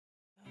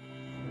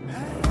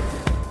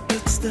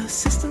the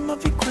system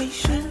of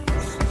equations.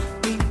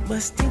 We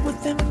must deal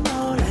with them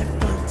all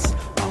at once.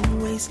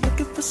 Always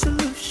looking for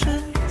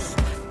solutions.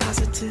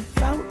 Positive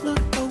outlook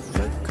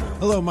overcome.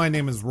 Hello, my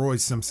name is Roy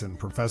Simpson,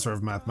 professor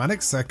of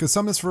mathematics at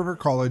Cosumnes River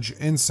College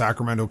in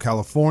Sacramento,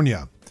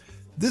 California.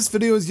 This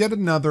video is yet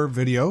another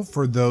video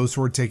for those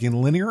who are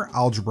taking linear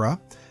algebra.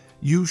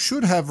 You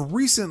should have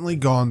recently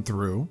gone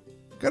through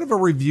kind of a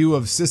review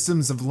of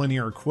systems of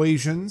linear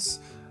equations,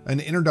 an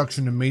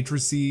introduction to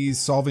matrices,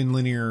 solving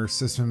linear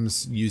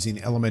systems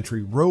using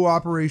elementary row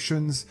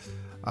operations.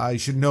 You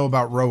should know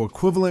about row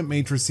equivalent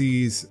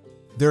matrices.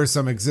 There are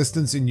some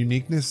existence and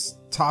uniqueness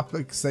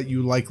topics that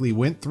you likely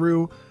went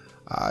through.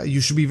 You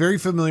should be very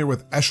familiar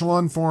with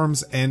echelon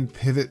forms and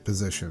pivot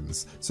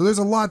positions. So there's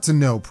a lot to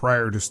know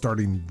prior to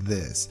starting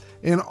this.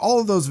 And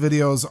all of those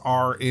videos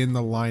are in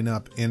the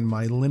lineup in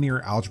my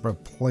linear algebra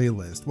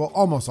playlist. Well,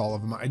 almost all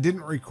of them. I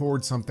didn't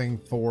record something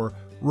for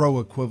row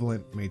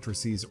equivalent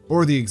matrices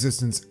or the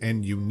existence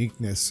and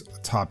uniqueness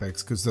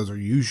topics because those are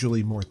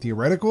usually more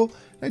theoretical.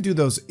 I do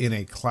those in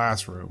a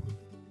classroom.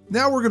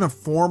 Now we're going to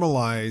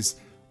formalize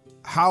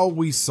how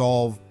we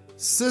solve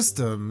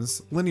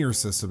systems, linear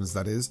systems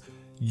that is,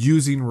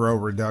 using row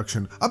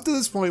reduction. Up to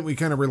this point, we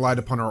kind of relied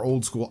upon our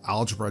old school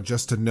algebra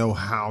just to know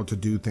how to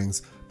do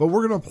things, but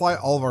we're going to apply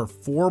all of our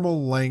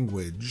formal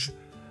language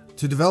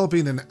to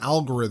developing an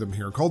algorithm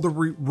here called the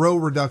row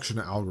reduction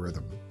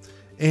algorithm.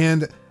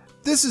 And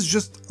this is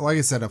just, like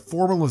I said, a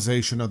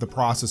formalization of the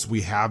process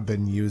we have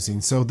been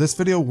using. So this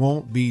video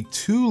won't be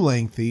too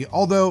lengthy,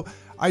 although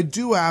I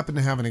do happen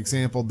to have an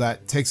example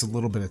that takes a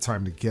little bit of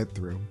time to get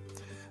through.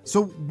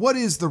 So what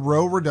is the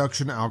row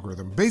reduction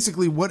algorithm?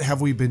 Basically, what have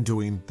we been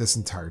doing this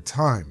entire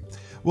time?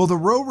 Well, the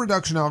row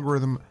reduction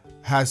algorithm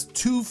has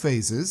two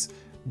phases.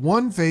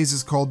 One phase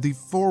is called the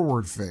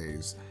forward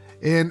phase,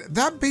 and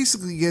that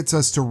basically gets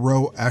us to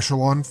row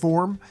echelon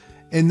form.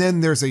 And then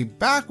there's a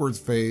backwards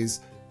phase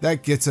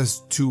that gets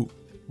us to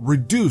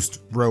reduced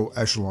row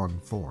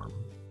echelon form.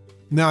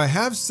 Now, I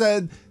have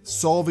said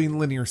solving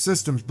linear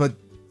systems, but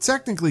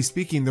technically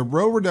speaking, the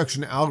row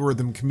reduction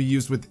algorithm can be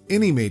used with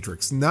any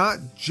matrix, not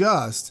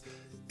just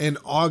an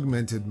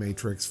augmented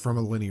matrix from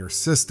a linear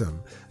system.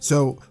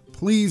 So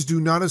please do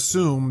not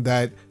assume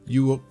that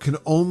you can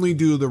only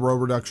do the row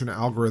reduction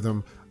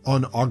algorithm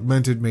on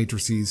augmented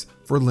matrices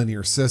for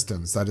linear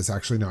systems. That is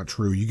actually not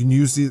true. You can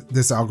use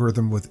this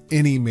algorithm with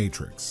any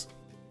matrix.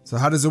 So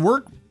how does it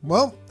work?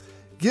 Well,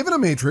 given a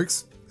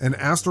matrix and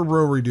asked to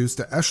row reduced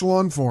to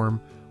echelon form,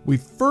 we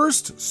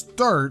first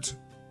start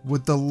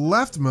with the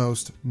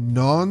leftmost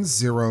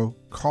non-zero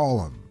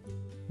column.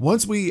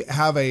 Once we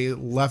have a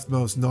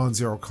leftmost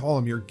non-zero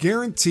column, you're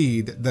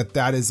guaranteed that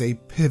that is a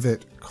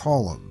pivot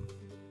column.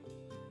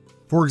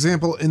 For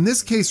example, in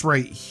this case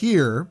right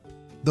here,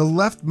 the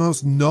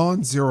leftmost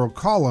non-zero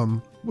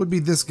column would be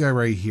this guy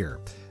right here.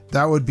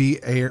 That would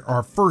be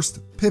our first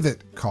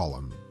pivot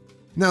column.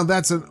 Now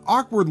that's an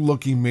awkward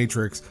looking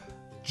matrix.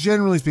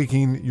 Generally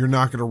speaking, you're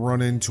not going to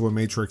run into a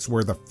matrix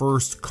where the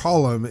first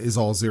column is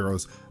all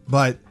zeros,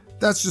 but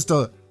that's just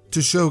to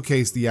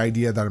showcase the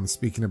idea that I'm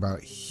speaking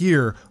about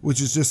here,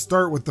 which is just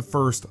start with the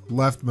first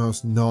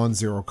leftmost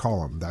non-zero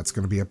column. That's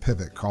going to be a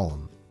pivot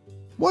column.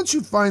 Once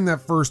you find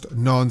that first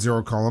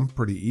non-zero column,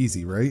 pretty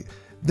easy, right?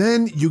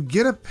 Then you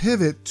get a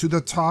pivot to the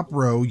top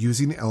row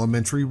using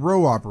elementary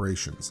row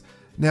operations.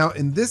 Now,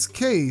 in this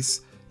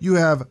case, you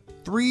have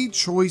three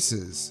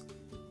choices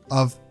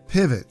of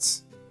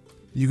pivots.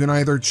 You can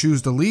either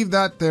choose to leave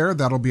that there,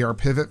 that'll be our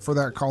pivot for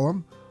that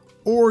column,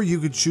 or you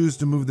could choose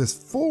to move this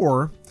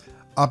 4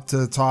 up to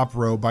the top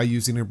row by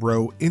using a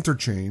row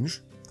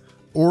interchange,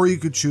 or you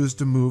could choose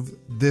to move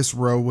this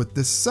row with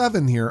this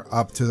 7 here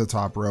up to the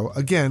top row,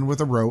 again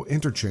with a row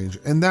interchange.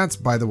 And that's,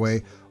 by the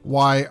way,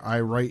 why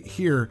I write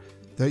here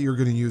that you're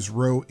going to use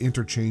row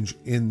interchange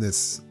in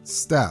this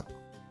step.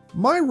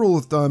 My rule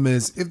of thumb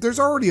is if there's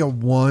already a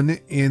 1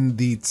 in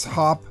the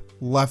top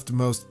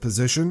leftmost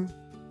position,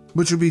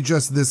 which would be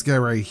just this guy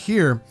right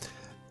here,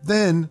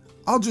 then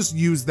I'll just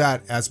use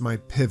that as my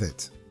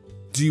pivot.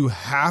 Do you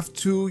have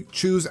to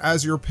choose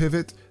as your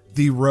pivot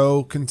the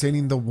row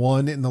containing the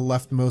 1 in the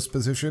leftmost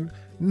position?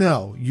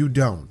 No, you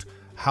don't.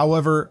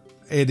 However,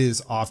 it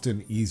is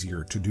often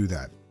easier to do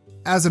that.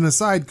 As an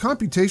aside,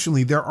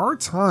 computationally, there are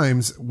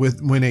times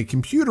when a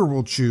computer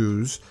will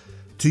choose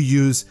to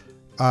use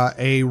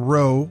a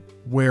row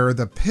where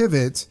the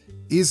pivot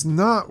is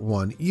not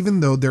 1,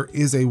 even though there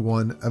is a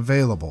 1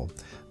 available.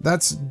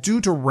 That's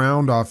due to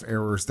round off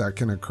errors that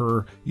can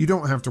occur. You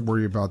don't have to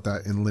worry about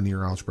that in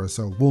linear algebra,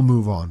 so we'll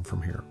move on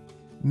from here.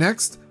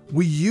 Next,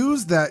 we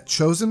use that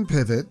chosen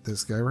pivot,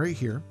 this guy right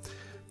here,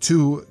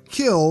 to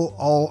kill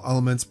all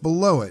elements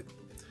below it.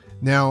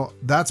 Now,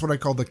 that's what I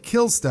call the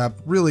kill step.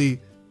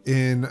 Really,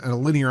 in a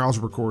linear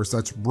algebra course,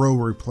 that's row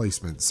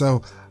replacement.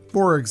 So,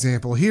 for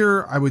example,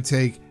 here I would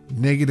take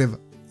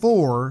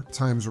 -4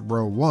 times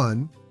row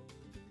 1,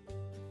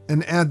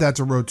 and add that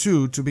to row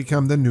 2 to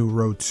become the new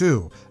row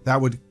 2.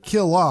 That would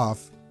kill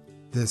off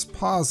this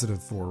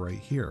 +4 right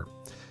here.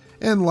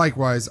 And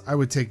likewise, I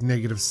would take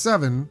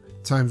 -7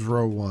 times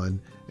row 1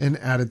 and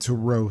add it to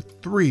row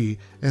 3,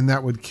 and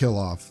that would kill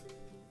off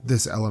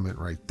this element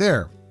right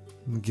there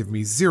and give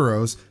me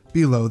zeros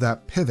below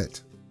that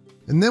pivot.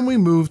 And then we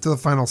move to the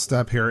final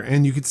step here,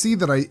 and you can see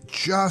that I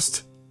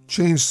just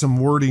changed some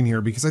wording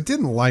here because I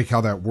didn't like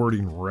how that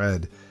wording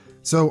read.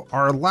 So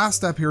our last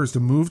step here is to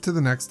move to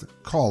the next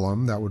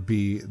column. That would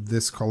be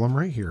this column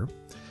right here.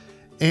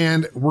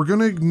 And we're going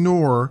to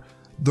ignore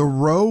the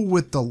row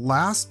with the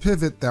last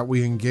pivot that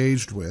we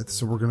engaged with.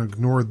 So we're going to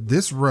ignore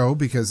this row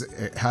because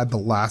it had the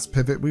last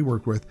pivot we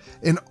worked with,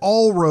 and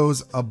all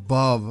rows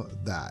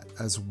above that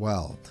as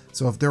well.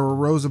 So if there were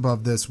rows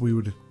above this, we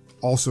would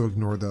also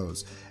ignore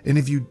those. And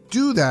if you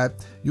do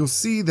that, you'll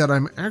see that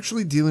I'm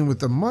actually dealing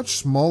with a much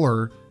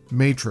smaller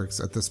matrix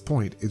at this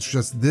point. It's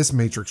just this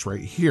matrix right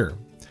here.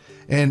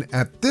 And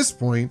at this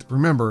point,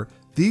 remember,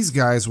 these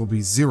guys will be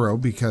 0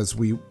 because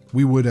we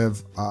would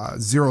have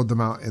zeroed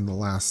them out in the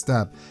last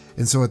step.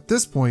 And so at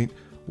this point,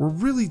 we're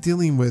really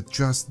dealing with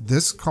just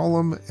this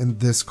column and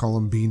this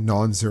column being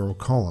non-zero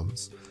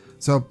columns.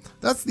 So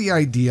that's the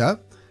idea.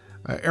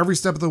 Every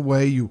step of the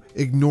way, you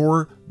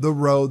ignore the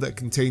row that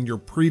contained your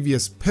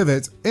previous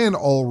pivot and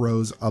all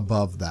rows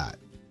above that.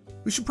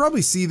 We should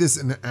probably see this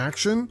in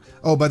action.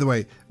 Oh, by the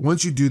way,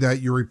 once you do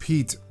that, you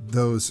repeat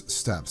those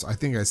steps. I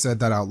think I said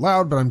that out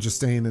loud, but I'm just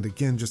saying it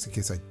again just in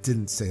case I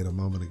didn't say it a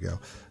moment ago.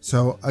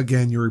 So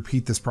again, you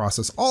repeat this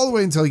process all the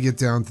way until you get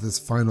down to this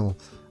final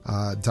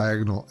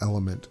diagonal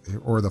element,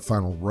 or the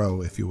final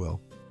row, if you will.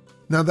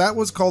 Now that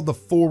was called the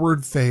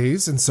forward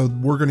phase, and so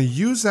we're going to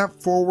use that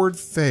forward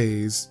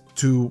phase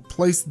to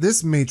place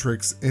this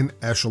matrix in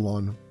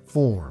echelon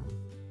form.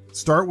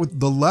 Start with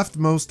the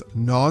leftmost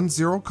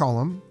non-zero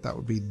column, that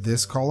would be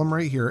this column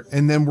right here,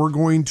 and then we're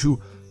going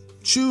to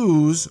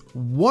choose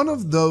one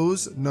of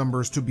those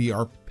numbers to be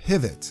our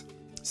pivot,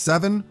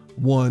 7,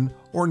 1,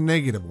 or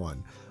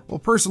 -1. Well,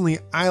 personally,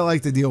 I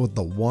like to deal with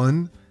the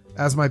 1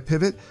 as my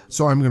pivot,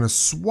 so I'm going to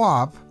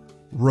swap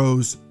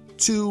rows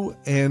 2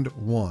 and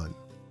 1.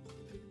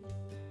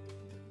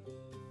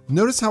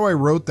 Notice how I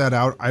wrote that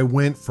out. I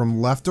went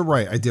from left to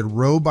right. I did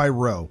row by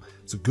row.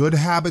 It's a good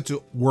habit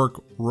to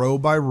work row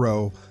by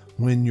row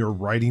when you're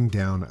writing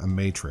down a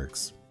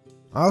matrix.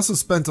 I also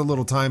spent a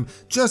little time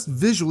just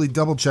visually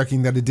double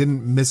checking that it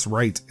didn't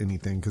miswrite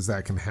anything, because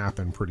that can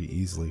happen pretty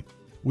easily.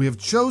 We have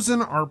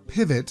chosen our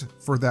pivot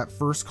for that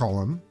first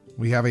column.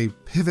 We have a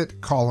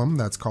pivot column,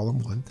 that's column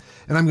 1,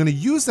 and I'm going to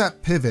use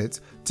that pivot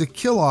to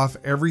kill off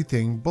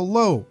everything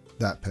below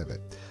that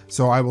pivot.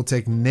 So I will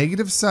take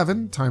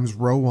 -7 times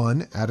row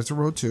 1, add it to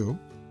row 2,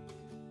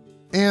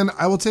 and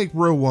I will take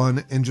row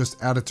 1 and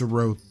just add it to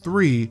row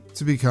 3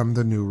 to become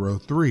the new row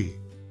 3.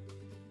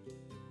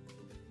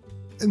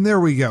 And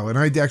there we go. And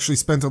I actually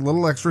spent a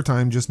little extra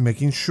time just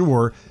making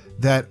sure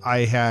that I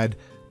had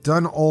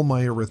done all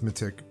my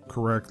arithmetic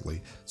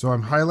correctly. So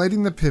I'm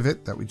highlighting the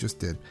pivot that we just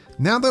did.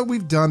 Now that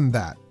we've done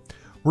that,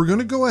 we're going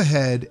to go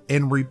ahead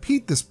and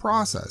repeat this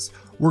process.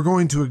 We're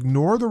going to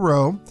ignore the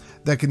row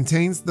that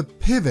contains the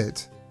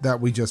pivot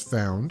that we just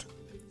found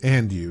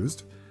and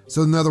used.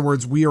 So in other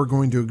words, we are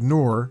going to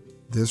ignore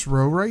this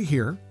row right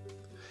here,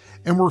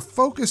 and we're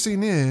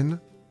focusing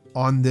in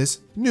on this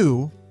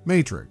new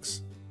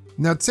matrix.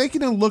 Now,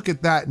 taking a look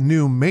at that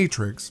new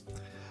matrix,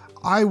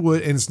 I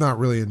would, and it's not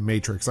really a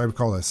matrix, I would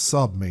call it a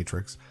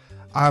sub-matrix.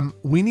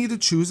 We need to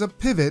choose a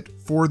pivot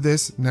for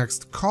this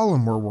next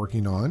column we're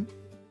working on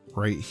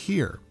right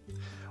here.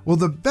 Well,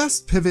 the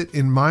best pivot,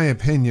 in my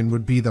opinion,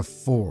 would be the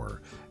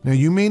 4. Now,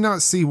 you may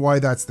not see why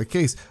that's the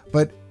case,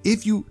 but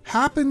if you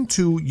happen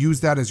to use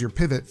that as your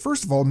pivot,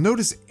 first of all,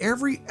 notice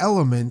every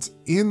element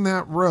in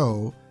that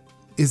row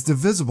is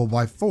divisible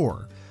by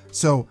 4.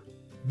 So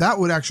that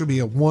would actually be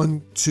a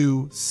 1,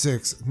 2,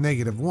 6,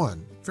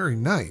 -1. Very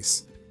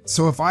nice.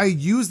 So if I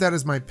use that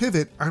as my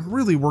pivot, I'm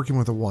really working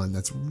with a 1.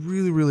 That's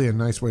really a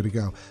nice way to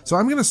go. So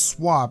I'm going to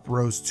swap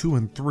rows 2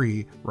 and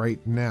 3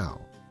 right now.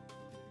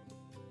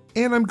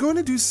 And I'm going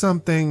to do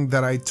something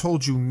that I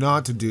told you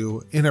not to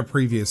do in a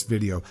previous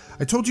video.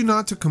 I told you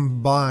not to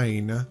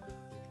combine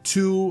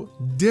 2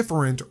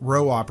 different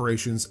row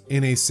operations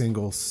in a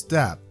single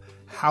step.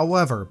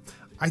 However,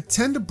 I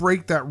tend to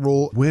break that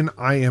rule when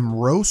I am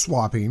row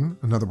swapping,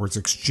 in other words,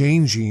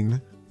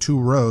 exchanging 2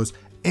 rows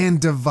and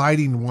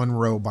dividing 1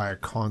 row by a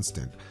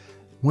constant.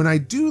 When I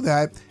do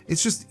that,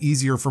 it's just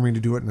easier for me to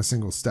do it in a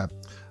single step.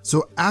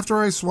 So after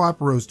I swap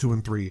rows 2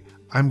 and 3,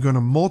 I'm going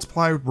to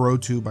multiply row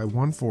 2 by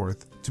 1/4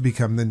 to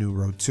become the new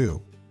row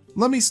 2.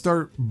 Let me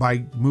start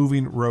by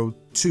moving row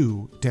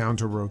 2 down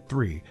to row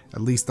 3.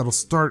 At least that'll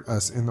start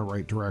us in the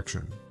right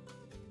direction.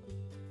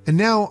 And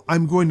now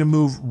I'm going to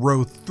move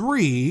row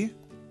 3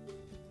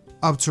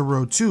 up to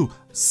row 2.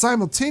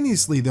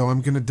 Simultaneously though,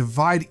 I'm going to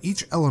divide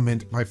each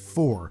element by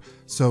 4.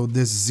 So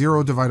this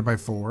 0 divided by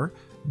 4,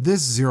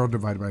 this 0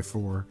 divided by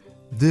 4,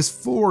 this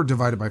 4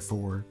 divided by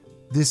 4,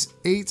 this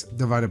 8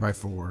 divided by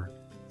 4,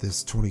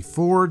 this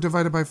 24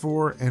 divided by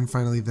 4, and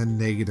finally the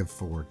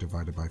 -4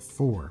 divided by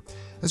 4.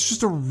 That's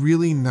just a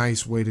really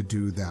nice way to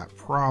do that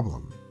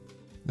problem.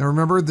 Now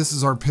remember, this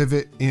is our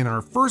pivot in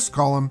our first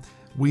column.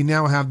 We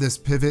now have this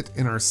pivot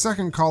in our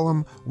second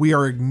column. We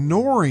are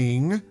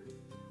ignoring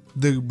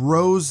the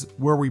rows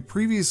where we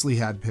previously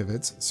had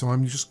pivots. So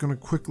I'm just going to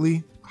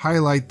quickly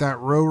highlight that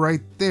row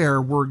right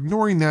there. We're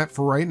ignoring that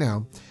for right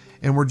now,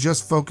 and we're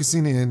just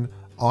focusing in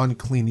on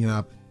cleaning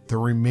up the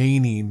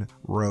remaining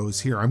rows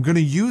here. I'm going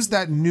to use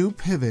that new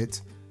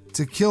pivot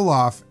to kill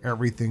off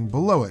everything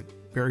below it.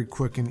 Very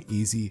quick and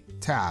easy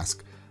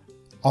task.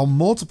 I'll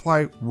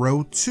multiply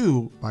row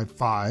 2 by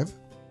 5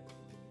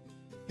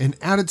 and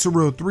add it to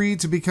row 3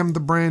 to become the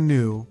brand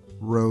new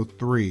row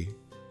 3.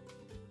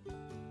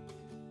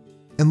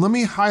 And let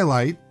me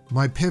highlight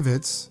my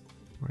pivots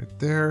right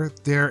there,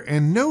 there,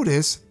 and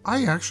notice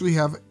I actually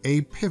have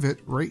a pivot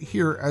right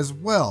here as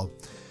well.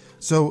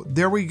 So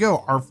there we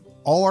go.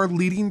 All our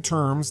leading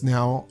terms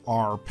now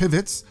are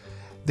pivots.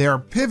 They are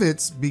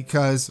pivots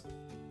because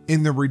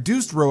in the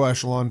reduced row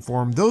echelon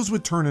form, those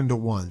would turn into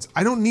ones.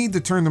 I don't need to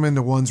turn them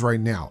into ones right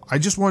now. I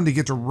just wanted to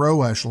get to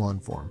row echelon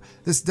form.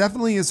 This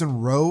definitely is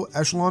in row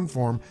echelon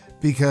form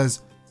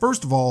because,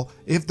 first of all,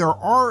 if there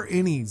are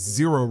any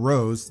 0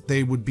 rows,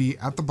 they would be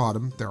at the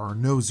bottom. There are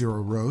no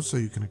 0 rows, so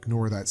you can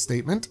ignore that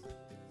statement.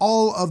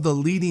 All of the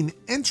leading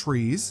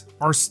entries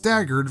are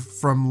staggered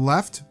from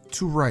left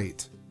to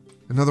right.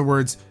 In other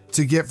words,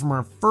 to get from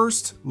our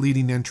first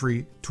leading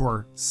entry to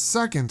our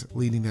second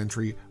leading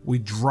entry, we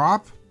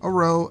drop a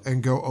row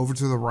and go over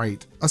to the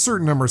right a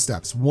certain number of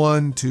steps,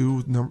 1,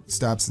 2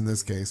 steps in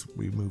this case.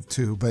 We move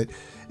 2, but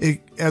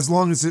as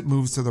long as it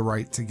moves to the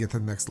right to get the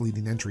next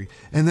leading entry.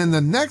 And then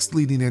the next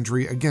leading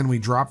entry, again, we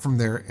drop from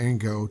there and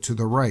go to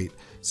the right.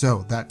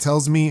 So that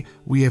tells me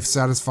we have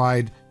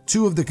satisfied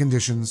 2 of the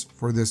conditions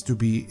for this to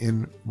be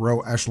in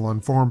row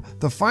echelon form.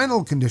 The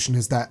final condition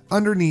is that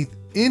underneath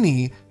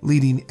any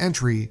leading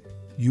entry,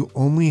 you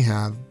only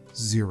have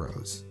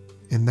zeros,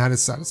 and that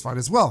is satisfied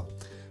as well.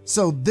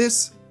 So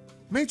this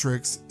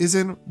matrix is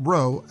in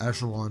row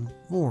echelon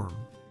form,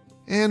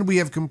 and we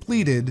have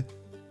completed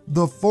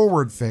the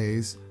forward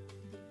phase,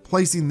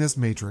 placing this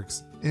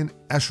matrix in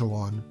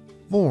echelon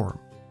form.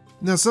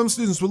 Now, some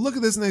students would look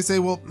at this and they say,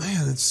 well,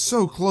 man, it's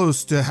so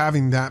close to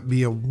having that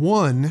be a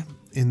 1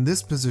 in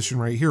this position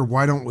right here.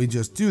 Why don't we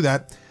just do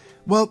that?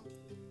 Well,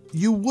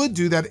 you would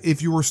do that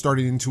if you were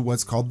starting into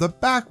what's called the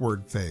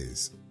backward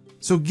phase.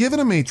 So given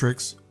a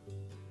matrix,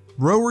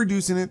 row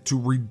reducing it to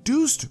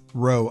reduced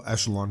row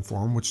echelon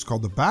form, which is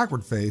called the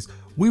backward phase,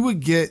 we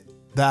would get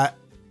that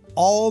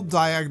all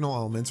diagonal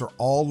elements or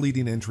all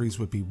leading entries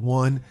would be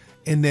 1,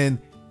 and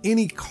then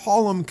any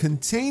column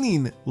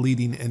containing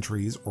leading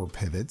entries or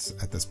pivots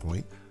at this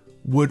point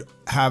would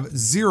have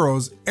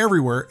zeros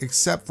everywhere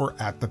except for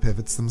at the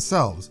pivots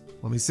themselves.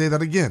 Let me say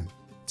that again.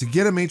 To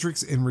get a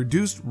matrix in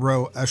reduced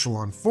row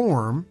echelon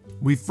form,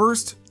 we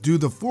first do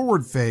the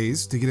forward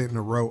phase to get it in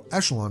a row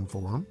echelon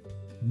form.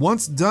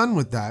 Once done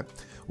with that,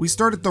 we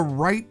start at the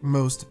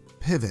rightmost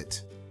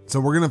pivot. So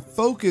we're going to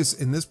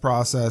focus in this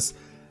process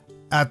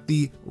at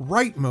the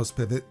rightmost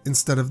pivot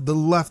instead of the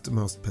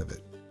leftmost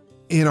pivot.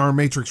 In our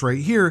matrix right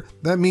here,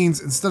 that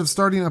means instead of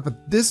starting up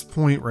at this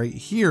point right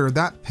here,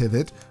 that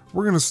pivot,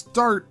 we're going to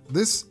start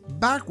this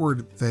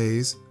backward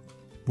phase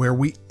where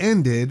we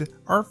ended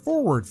our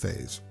forward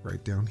phase,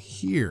 right down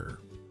here.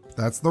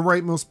 That's the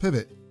rightmost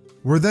pivot.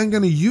 We're then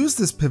going to use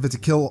this pivot to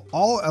kill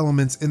all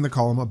elements in the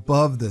column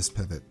above this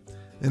pivot.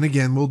 And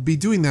again, we'll be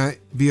doing that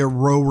via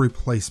row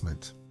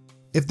replacement.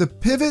 If the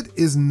pivot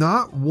is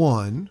not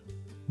 1,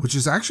 which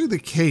is actually the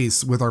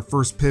case with our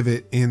first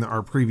pivot in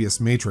our previous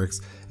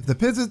matrix, if the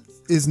pivot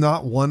is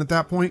not 1 at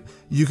that point,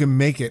 you can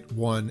make it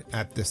 1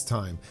 at this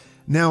time.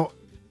 Now,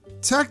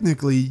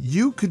 technically,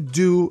 you could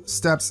do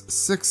steps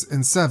 6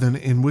 and 7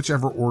 in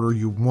whichever order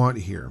you want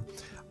here.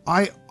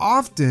 I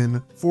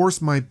often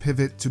force my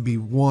pivot to be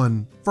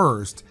 1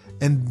 first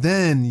and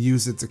then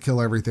use it to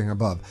kill everything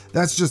above.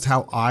 That's just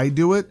how I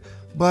do it,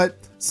 but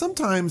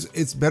sometimes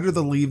it's better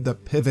to leave the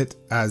pivot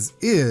as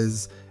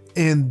is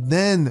and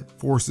then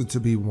force it to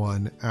be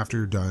 1 after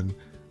you're done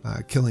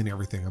killing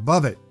everything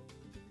above it.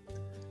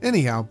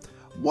 Anyhow,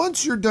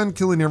 once you're done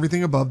killing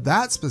everything above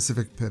that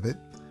specific pivot,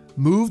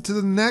 move to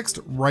the next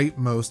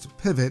rightmost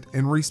pivot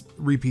and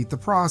repeat the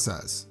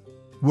process.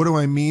 What do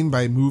I mean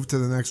by move to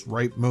the next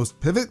rightmost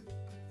pivot?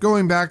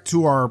 Going back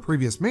to our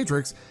previous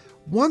matrix,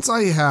 once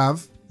I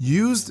have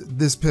used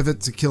this pivot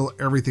to kill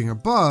everything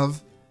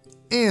above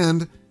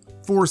and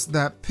force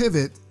that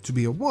pivot to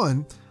be a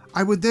 1,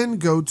 I would then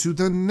go to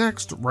the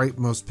next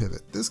rightmost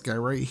pivot, this guy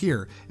right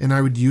here, and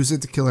I would use it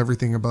to kill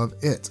everything above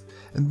it.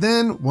 And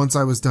then once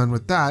I was done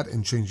with that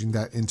and changing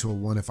that into a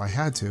 1 if I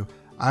had to,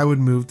 I would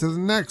move to the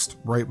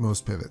next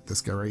rightmost pivot,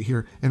 this guy right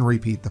here, and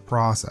repeat the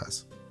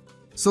process.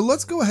 So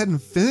let's go ahead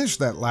and finish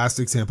that last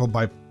example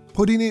by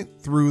putting it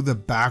through the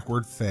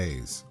backward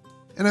phase.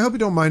 And I hope you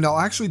don't mind, I'll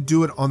actually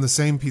do it on the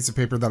same piece of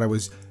paper that I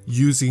was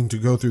using to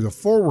go through the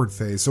forward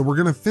phase. So we're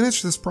going to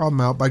finish this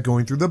problem out by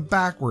going through the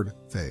backward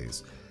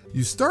phase.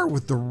 You start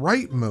with the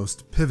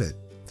rightmost pivot,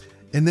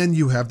 and then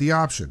you have the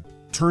option.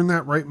 Turn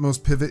that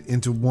rightmost pivot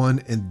into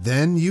 1 and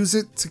then use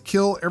it to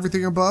kill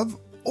everything above,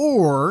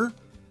 or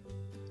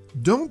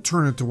don't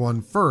turn it to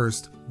 1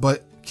 first,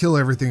 but kill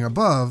everything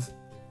above,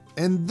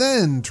 and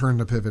then turn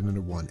the pivot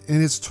into 1.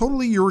 And it's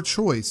totally your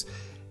choice.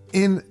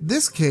 In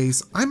this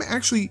case, I'm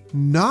actually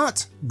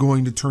not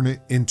going to turn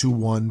it into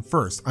 1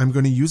 first. I'm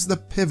going to use the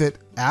pivot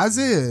as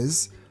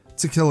is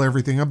to kill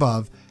everything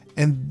above,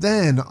 and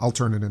then I'll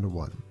turn it into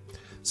 1.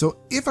 So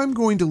if I'm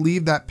going to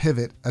leave that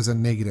pivot as a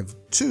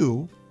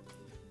 -2,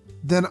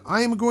 then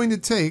I am going to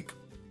take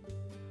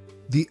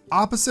the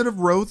opposite of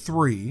row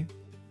 3,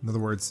 in other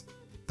words,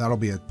 that'll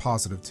be a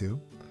 +2,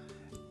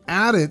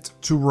 add it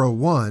to row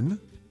 1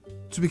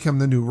 to become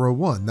the new row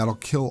 1. That'll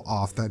kill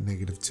off that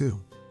 -2.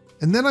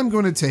 And then I'm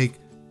going to take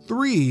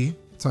 3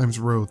 times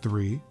row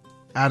 3,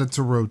 add it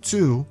to row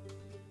 2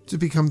 to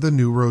become the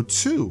new row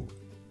 2.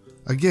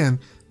 Again,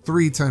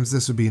 3 times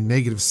this would be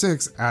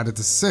 -6, add it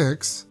to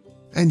 6,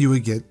 and you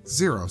would get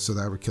 0, so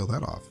that would kill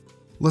that off.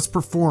 Let's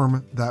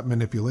perform that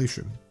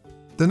manipulation.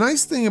 The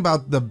nice thing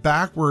about the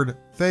backward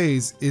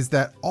phase is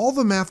that all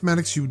the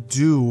mathematics you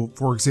do,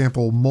 for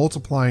example,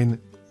 multiplying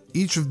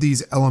each of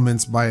these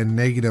elements by a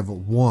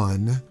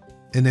 -1,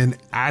 and then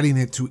adding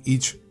it to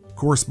each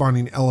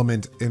corresponding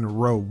element in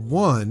row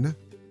 1,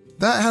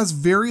 that has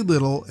very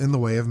little in the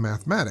way of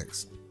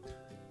mathematics.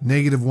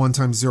 -1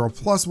 times 0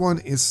 plus 1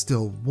 is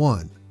still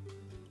 1.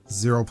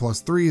 0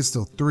 plus 3 is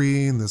still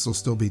 3, and this will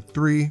still be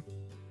 3.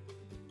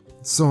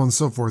 So on and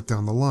so forth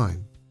down the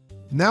line.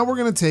 Now we're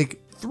going to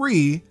take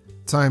 3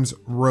 times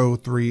row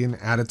 3 and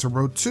add it to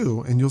row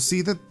 2, and you'll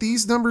see that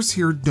these numbers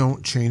here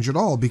don't change at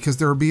all because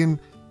they're being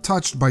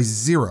touched by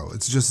 0.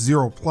 It's just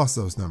 0 plus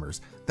those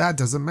numbers. That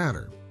doesn't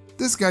matter.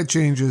 This guy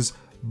changes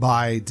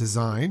by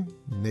design.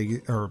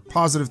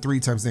 +3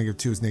 times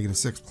 -2 is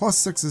 -6 plus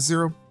 6 is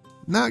 0.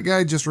 And that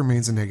guy just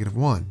remains a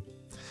 -1.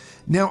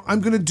 Now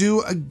I'm going to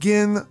do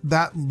again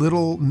that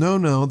little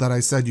no-no that I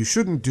said you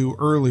shouldn't do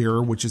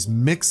earlier, which is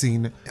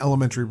mixing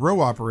elementary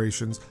row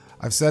operations.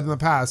 I've said in the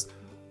past,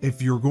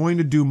 if you're going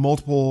to do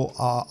multiple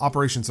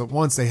operations at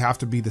once, they have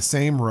to be the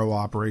same row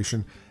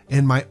operation.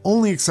 And my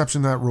only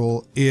exception to that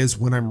rule is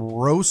when I'm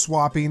row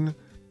swapping,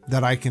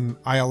 that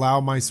I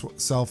allow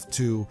myself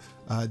to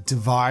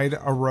divide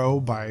a row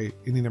by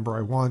any number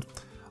I want.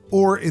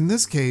 Or in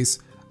this case,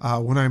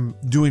 when I'm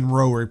doing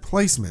row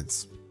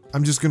replacements,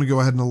 I'm just going to go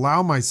ahead and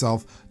allow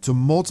myself to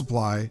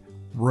multiply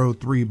row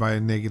 3 by a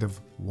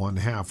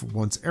 -1/2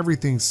 once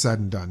everything's said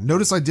and done.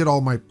 Notice I did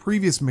all my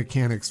previous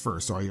mechanics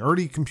first, so I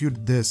already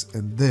computed this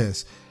and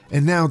this,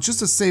 and now just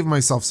to save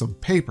myself some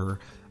paper,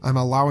 I'm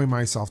allowing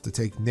myself to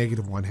take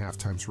 -1/2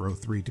 times row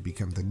 3 to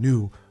become the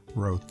new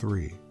row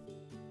 3.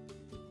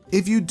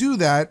 If you do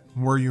that,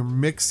 where you're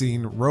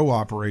mixing row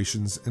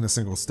operations in a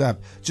single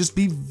step, just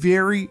be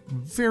very,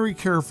 very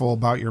careful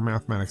about your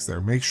mathematics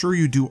there. Make sure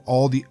you do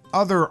all the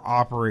other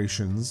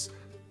operations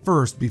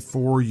first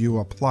before you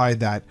apply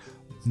that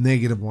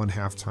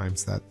 -1/2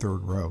 times that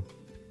third row.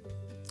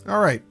 All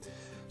right,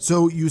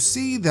 so you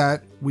see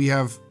that we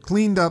have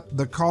cleaned up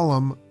the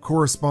column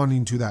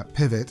corresponding to that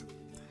pivot.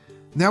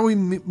 Now we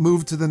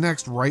move to the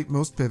next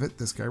rightmost pivot,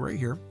 this guy right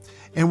here,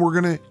 and we're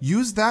going to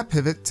use that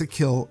pivot to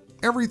kill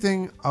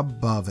everything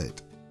above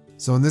it.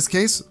 So in this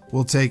case,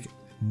 we'll take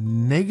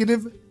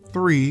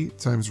 -3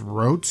 times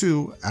row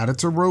 2, add it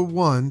to row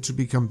 1 to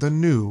become the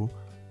new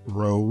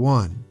row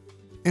 1.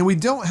 And we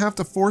don't have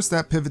to force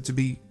that pivot to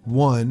be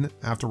 1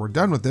 after we're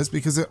done with this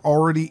because it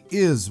already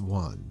is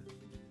 1.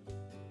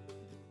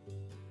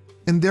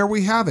 And there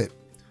we have it.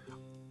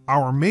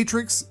 Our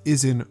matrix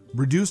is in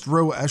reduced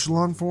row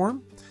echelon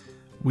form.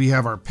 We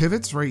have our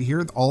pivots right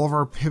here. All of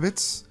our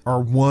pivots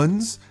are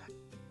 1s.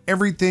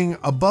 Everything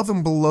above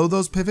and below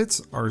those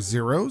pivots are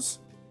 0s.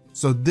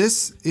 So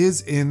this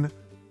is in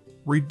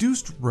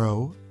reduced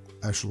row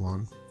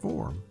echelon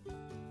form.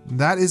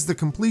 That is the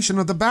completion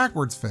of the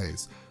backwards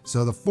phase.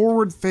 So the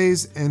forward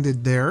phase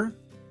ended there.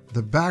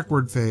 The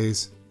backward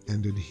phase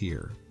ended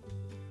here.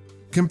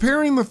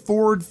 Comparing the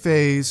forward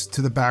phase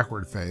to the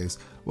backward phase,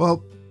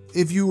 well,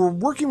 if you were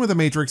working with a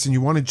matrix and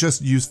you want to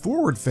just use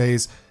forward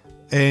phase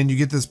and you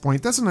get to this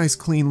point, that's a nice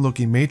clean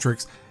looking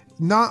matrix.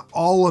 Not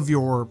all of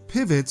your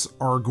pivots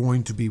are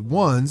going to be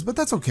 1s, but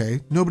that's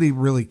okay. Nobody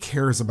really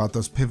cares about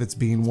those pivots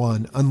being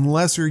 1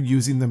 unless you're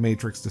using the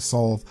matrix to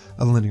solve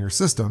a linear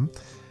system.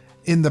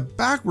 In the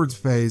backwards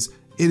phase,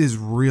 it is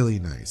really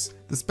nice.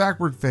 This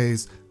backward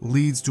phase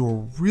leads to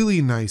a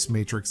really nice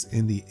matrix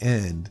in the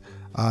end.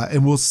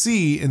 And we'll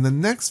see in the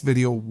next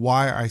video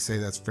why I say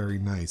that's very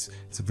nice.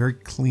 It's a very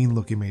clean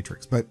looking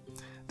matrix, but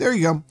there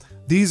you go.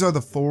 These are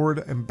the forward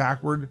and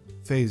backward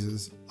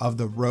phases of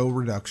the row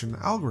reduction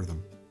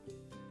algorithm.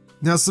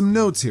 Now some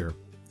notes here.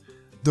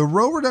 The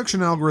row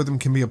reduction algorithm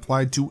can be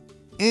applied to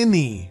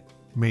any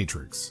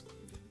matrix,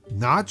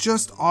 not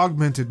just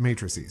augmented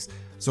matrices.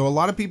 So a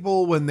lot of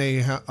people, when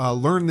they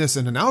learn this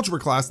in an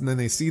algebra class and then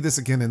they see this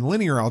again in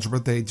linear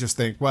algebra, they just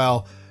think,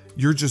 well,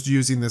 you're just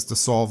using this to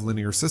solve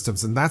linear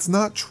systems. And that's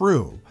not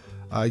true.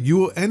 You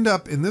will end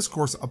up in this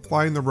course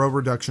applying the row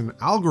reduction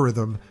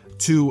algorithm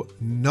to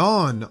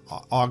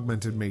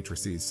non-augmented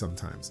matrices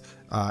sometimes.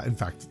 In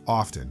fact,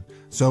 often.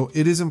 So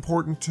it is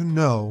important to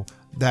know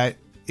that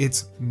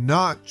it's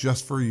not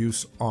just for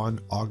use on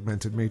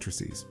augmented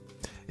matrices.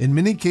 In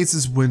many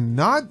cases, when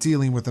not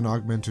dealing with an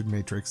augmented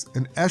matrix,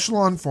 an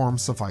echelon form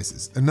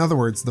suffices. In other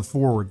words, the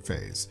forward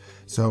phase.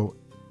 So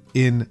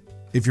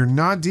if you're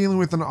not dealing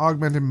with an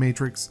augmented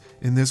matrix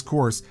in this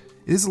course,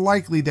 it is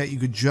likely that you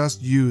could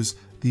just use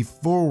the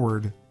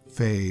forward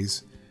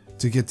phase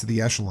to get to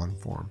the echelon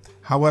form.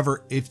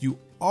 However, if you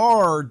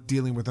are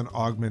dealing with an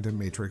augmented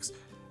matrix,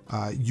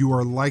 you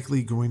are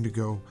likely going to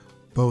go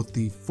both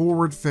the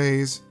forward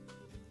phase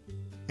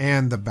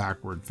and the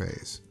backward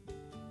phase.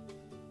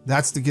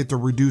 That's to get the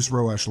reduced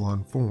row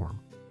echelon form.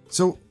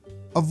 So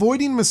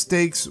avoiding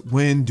mistakes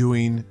when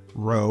doing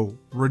row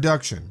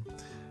reduction.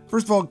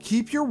 First of all,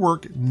 keep your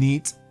work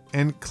neat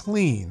and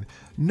clean.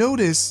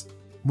 Notice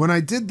when I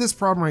did this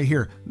problem right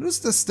here, notice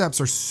the steps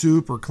are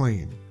super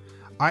clean.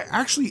 I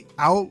actually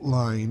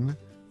outline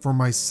for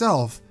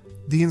myself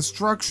the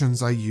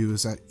instructions I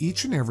use at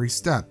each and every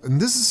step. And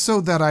this is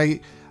so that I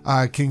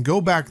can go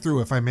back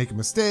through if I make a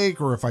mistake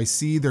or if I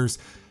see there's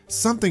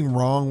something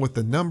wrong with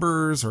the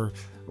numbers or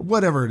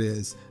whatever it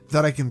is,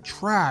 that I can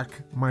track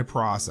my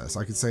process.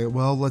 I can say,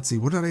 well, let's see,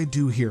 what did I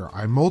do here?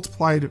 I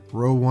multiplied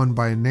row 1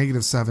 by a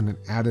 -7 and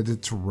added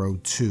it to row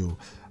 2.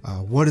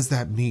 What does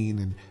that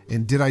mean?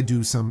 And did I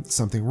do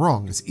something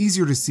wrong? It's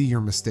easier to see your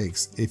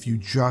mistakes if you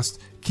just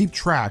keep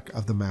track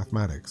of the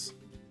mathematics.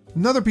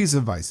 Another piece of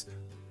advice,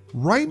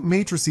 write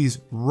matrices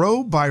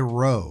row by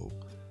row.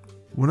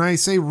 When I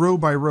say row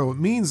by row, it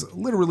means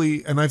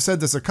literally, and I've said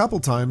this a couple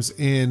times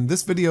in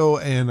this video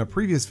and a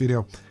previous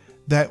video,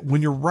 that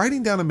when you're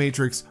writing down a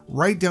matrix,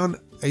 write down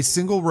a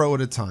single row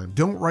at a time.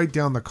 Don't write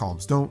down the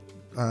columns.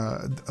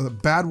 A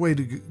bad way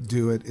to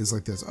do it is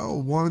like this. Oh,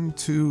 1,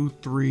 2,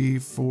 3,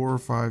 4,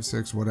 5,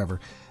 6,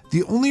 whatever.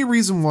 The only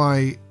reason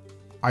why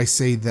I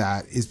say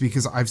that is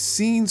because I've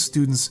seen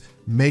students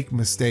make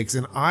mistakes,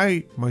 and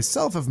I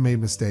myself have made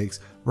mistakes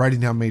writing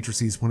down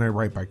matrices when I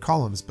write by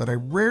columns, but I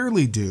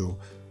rarely do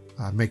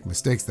make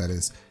mistakes, that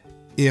is,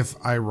 if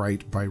I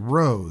write by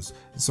rows.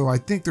 So I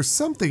think there's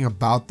something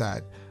about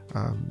that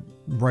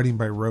writing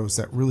by rows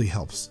that really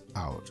helps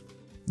out.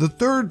 The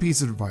third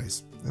piece of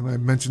advice, and I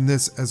mentioned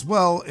this as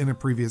well in a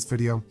previous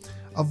video,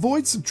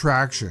 avoid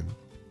subtraction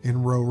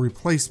in row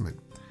replacement.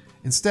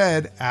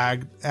 Instead,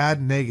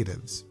 add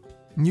negatives.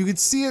 And you can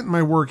see it in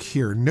my work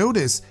here.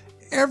 Notice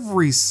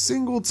every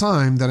single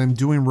time that I'm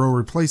doing row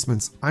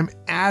replacements, I'm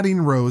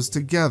adding rows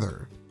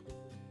together.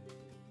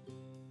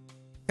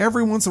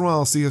 Every once in a while,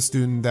 I'll see a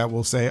student that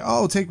will say,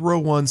 oh, take row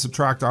 1,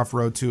 subtract off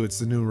row 2, it's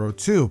the new row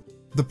 2.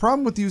 The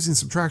problem with using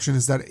subtraction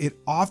is that it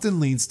often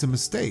leads to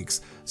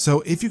mistakes.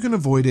 So if you can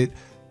avoid it,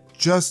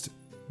 just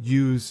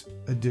use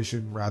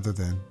addition rather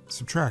than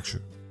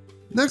subtraction.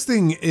 Next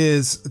thing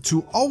is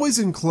to always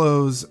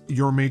enclose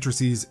your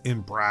matrices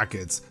in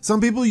brackets.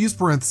 Some people use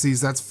parentheses,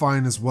 that's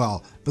fine as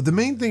well. But the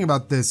main thing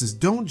about this is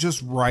don't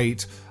just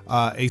write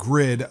a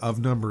grid of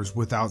numbers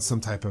without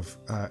some type of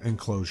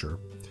enclosure.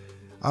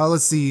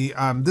 Let's see,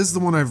 this is the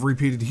one I've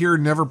repeated here.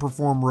 Never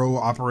perform row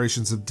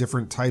operations of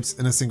different types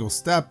in a single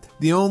step.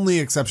 The only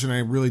exception I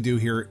really do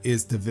here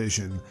is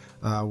division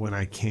when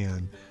I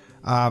can.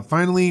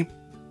 Finally,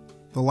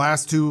 the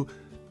last two,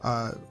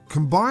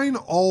 combine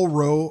all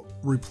row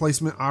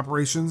replacement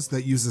operations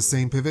that use the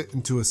same pivot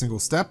into a single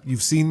step.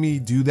 You've seen me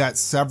do that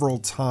several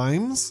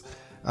times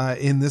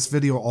in this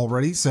video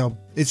already, so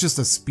it's just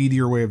a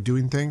speedier way of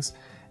doing things.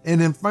 And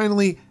then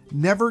finally,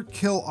 never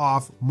kill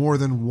off more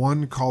than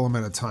one column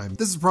at a time.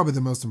 This is probably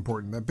the most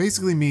important. That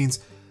basically means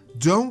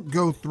don't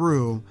go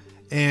through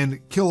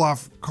and kill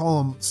off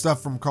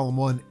stuff from column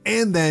 1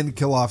 and then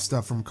kill off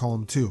stuff from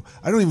column 2.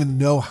 I don't even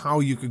know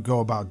how you could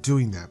go about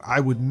doing that. I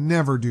would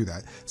never do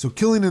that. So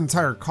killing an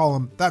entire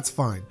column, that's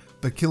fine.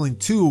 But killing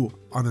 2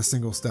 on a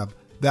single step,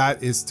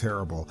 that is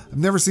terrible. I've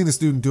never seen a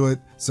student do it,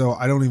 so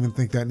I don't even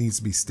think that needs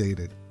to be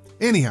stated.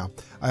 Anyhow,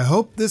 I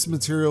hope this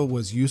material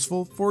was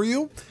useful for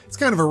you. It's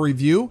kind of a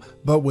review,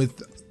 but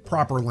with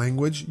proper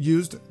language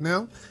used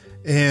now.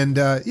 And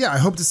yeah, I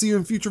hope to see you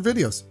in future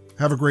videos.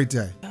 Have a great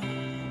day.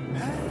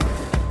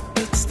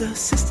 It's the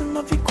system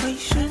of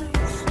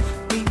equations.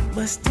 We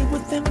must deal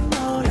with them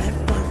all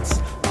at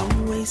once.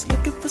 Always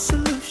looking for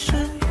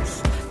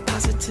solutions.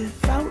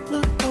 Positive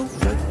outlook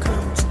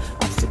overcomes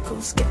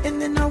obstacles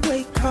getting in our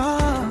way.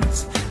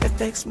 Cause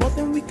affects more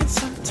than we can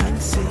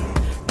sometimes see.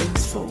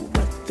 Things for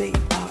what they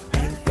are.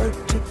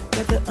 Work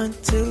together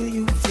until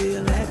you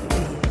feel at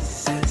peace.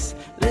 Says,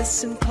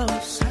 listen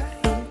close,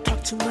 don't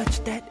talk too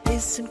much that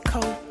isn't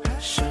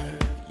kosher.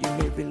 You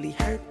may really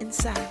hurt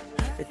inside.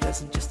 It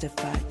doesn't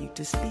justify you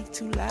to speak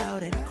too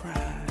loud and cry.